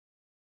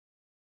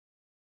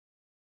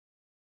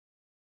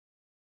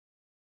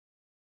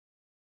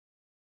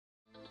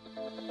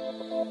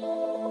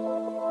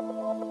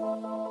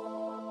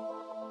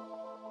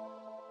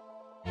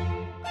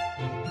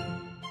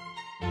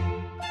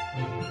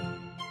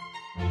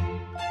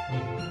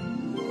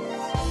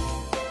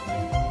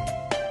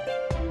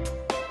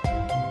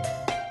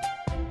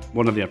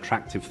One of the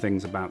attractive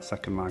things about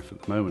Second Life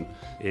at the moment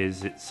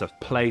is it's a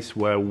place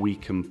where we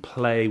can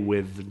play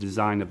with the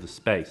design of the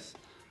space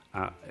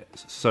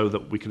so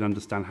that we can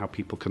understand how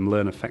people can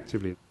learn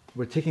effectively.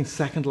 We're taking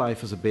Second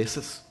Life as a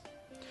basis.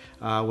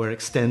 We're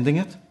extending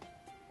it.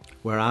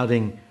 We're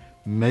adding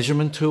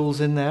measurement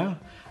tools in there,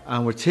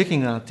 and we're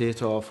taking that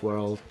data off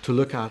world to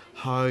look at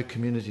how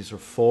communities are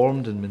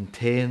formed and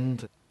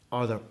maintained.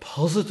 Are there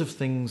positive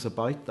things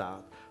about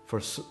that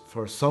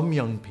for some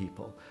young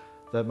people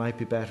that might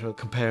be better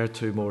compared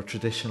to more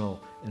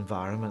traditional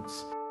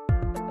environments?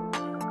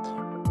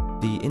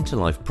 The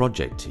Interlife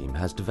project team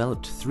has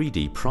developed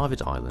 3D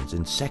private islands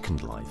in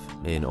Second Life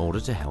in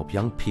order to help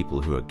young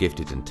people who are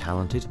gifted and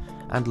talented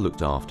and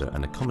looked after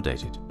and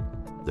accommodated.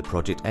 The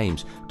project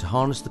aims to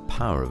harness the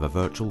power of a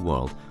virtual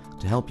world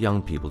to help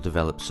young people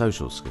develop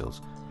social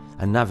skills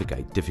and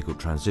navigate difficult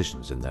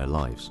transitions in their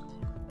lives.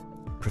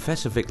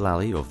 Professor Vic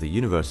Lally of the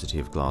University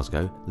of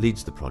Glasgow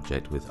leads the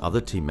project with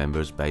other team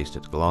members based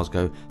at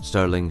Glasgow,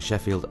 Stirling,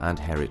 Sheffield and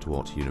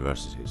Heriot-Watt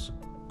universities.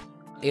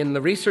 In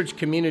the research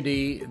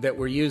community that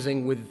we're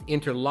using with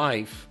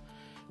Interlife,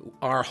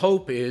 our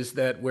hope is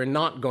that we're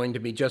not going to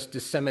be just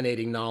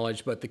disseminating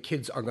knowledge, but the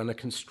kids are going to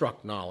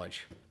construct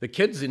knowledge. The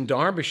kids in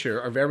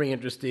Derbyshire are very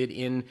interested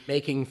in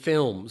making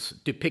films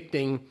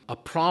depicting a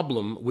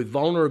problem with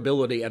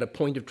vulnerability at a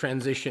point of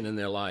transition in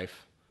their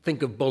life.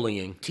 Think of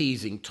bullying,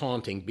 teasing,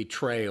 taunting,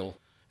 betrayal.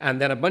 And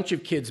then a bunch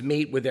of kids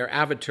meet with their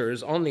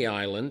avatars on the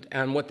island,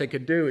 and what they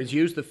could do is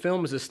use the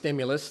film as a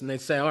stimulus, and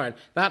they'd say, all right,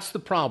 that's the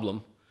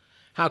problem.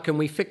 How can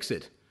we fix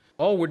it?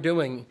 All we're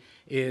doing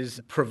is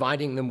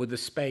providing them with the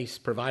space,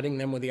 providing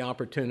them with the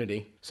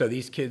opportunity, so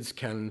these kids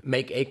can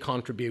make a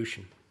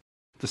contribution.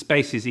 The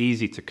space is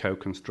easy to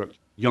co-construct.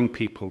 Young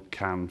people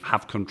can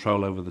have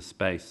control over the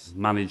space,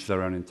 manage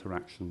their own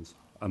interactions,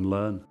 and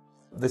learn.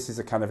 This is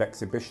a kind of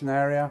exhibition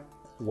area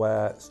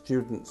where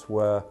students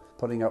were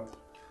putting up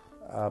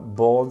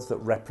boards that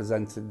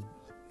represented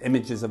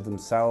images of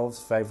themselves,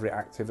 favourite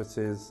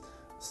activities,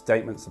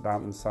 statements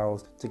about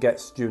themselves, to get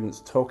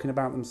students talking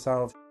about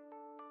themselves.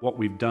 What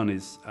we've done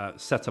is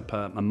set up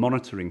a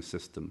monitoring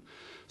system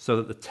so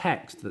that the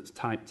text that's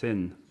typed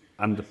in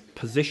and the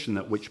position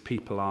at which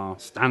people are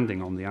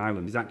standing on the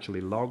island is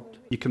actually logged.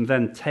 You can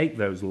then take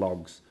those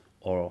logs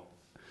or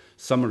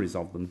summaries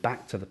of them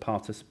back to the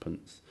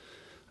participants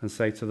and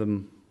say to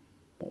them,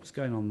 what's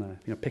going on there?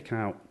 You know, pick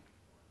out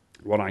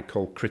what I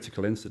call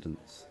critical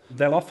incidents.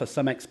 They'll offer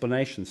some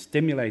explanation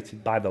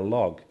stimulated by the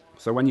log.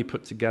 So when you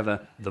put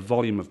together the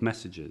volume of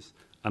messages,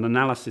 an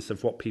analysis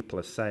of what people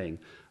are saying,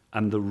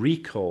 and the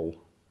recall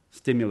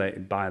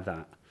stimulated by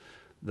that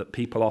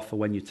people offer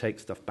when you take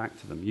stuff back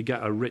to them, you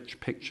get a rich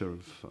picture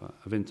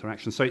of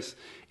interaction. So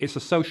it's a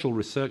social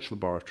research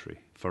laboratory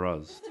for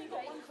us.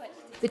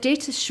 The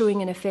data is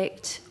showing an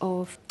effect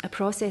of a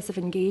process of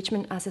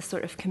engagement as a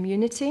sort of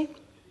community.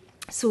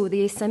 So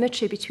the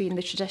asymmetry between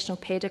the traditional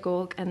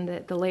pedagogue and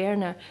the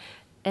learner,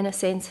 in a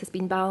sense, has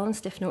been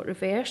balanced, if not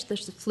reversed.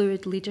 There's a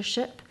fluid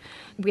leadership.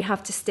 We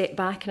have to step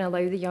back and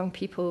allow the young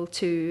people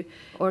to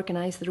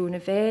organise their own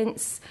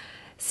events,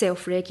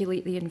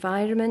 self-regulate the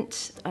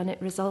environment, and it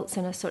results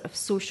in a sort of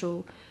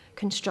social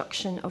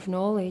construction of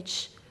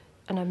knowledge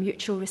and a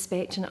mutual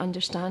respect and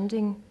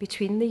understanding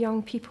between the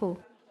young people.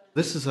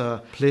 This is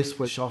a place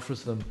which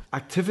offers them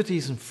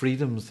activities and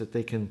freedoms that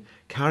they can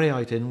carry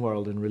out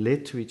in-world and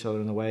relate to each other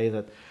in a way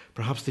that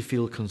perhaps they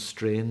feel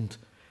constrained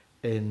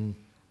in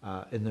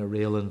their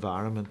real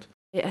environment.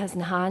 It has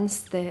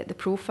enhanced the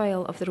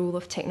profile of the role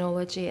of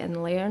technology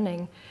in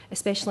learning,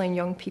 especially in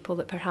young people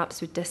that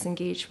perhaps would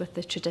disengage with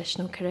the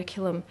traditional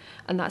curriculum,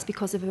 and that's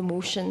because of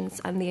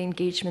emotions and the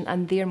engagement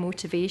and their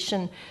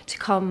motivation to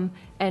come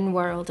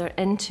in-world or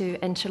into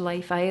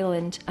Interlife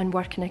Island and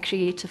work in a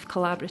creative,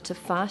 collaborative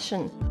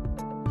fashion.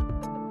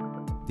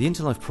 The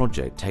Interlife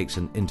project takes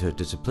an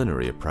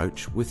interdisciplinary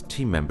approach with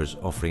team members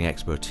offering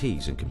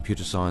expertise in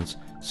computer science,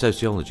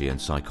 sociology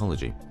and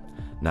psychology.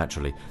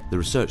 Naturally, the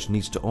research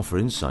needs to offer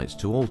insights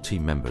to all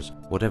team members,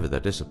 whatever their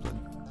discipline.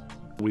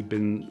 We've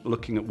been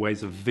looking at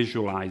ways of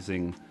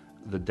visualising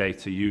the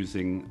data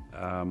using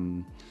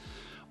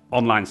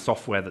online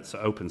software that's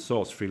open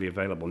source, freely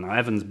available. Now,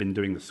 Evan's been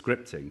doing the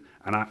scripting,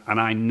 and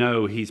I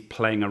know he's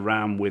playing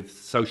around with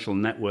social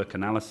network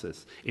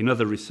analysis in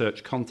other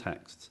research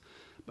contexts.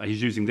 But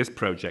he's using this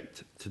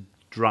project to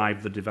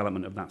drive the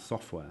development of that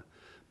software.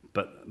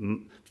 But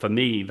for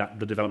me,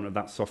 the development of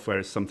that software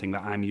is something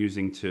that I'm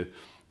using to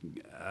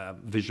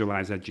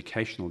visualize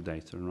educational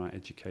data and write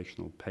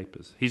educational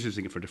papers. He's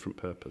using it for a different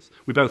purpose.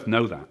 We both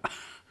know that,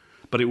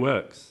 but it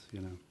works, you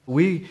know.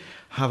 We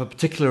have a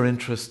particular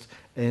interest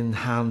in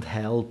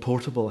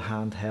portable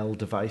handheld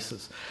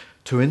devices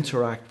to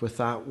interact with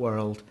that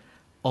world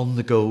on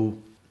the go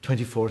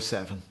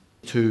 24/7.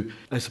 To,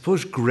 I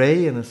suppose,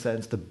 grey in a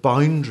sense the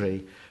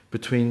boundary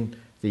between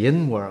the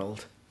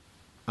in-world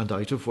and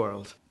out of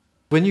world.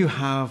 When you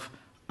have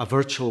a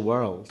virtual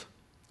world,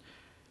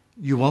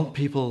 you want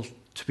people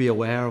to be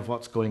aware of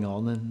what's going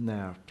on in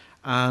there.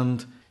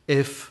 And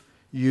if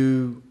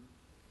you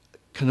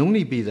can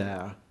only be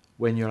there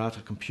when you're at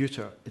a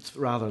computer, it's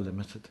rather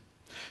limited.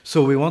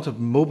 So we want a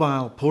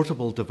mobile,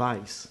 portable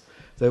device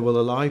that will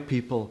allow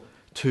people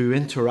to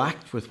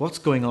interact with what's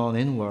going on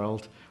in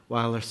world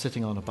while they're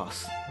sitting on a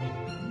bus.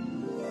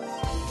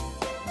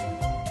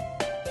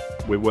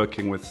 We're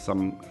working with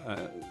some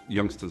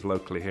youngsters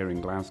locally here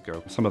in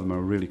Glasgow. Some of them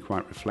are really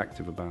quite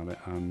reflective about it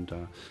and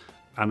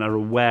are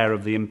aware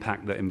of the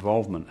impact that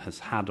involvement has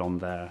had on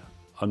their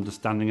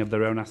understanding of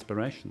their own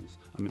aspirations.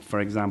 I mean, for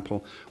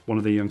example, one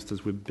of the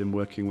youngsters we've been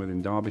working with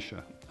in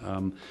Derbyshire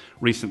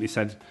recently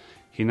said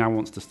he now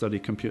wants to study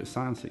computer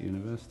science at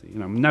university. You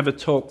know, never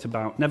talked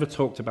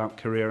about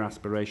career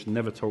aspiration,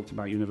 never talked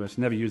about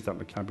university, never used that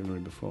vocabulary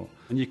before.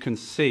 And you can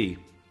see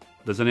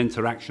there's an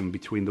interaction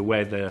between the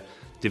way they're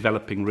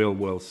developing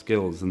real-world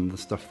skills and the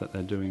stuff that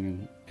they're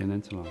doing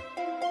in Interlife.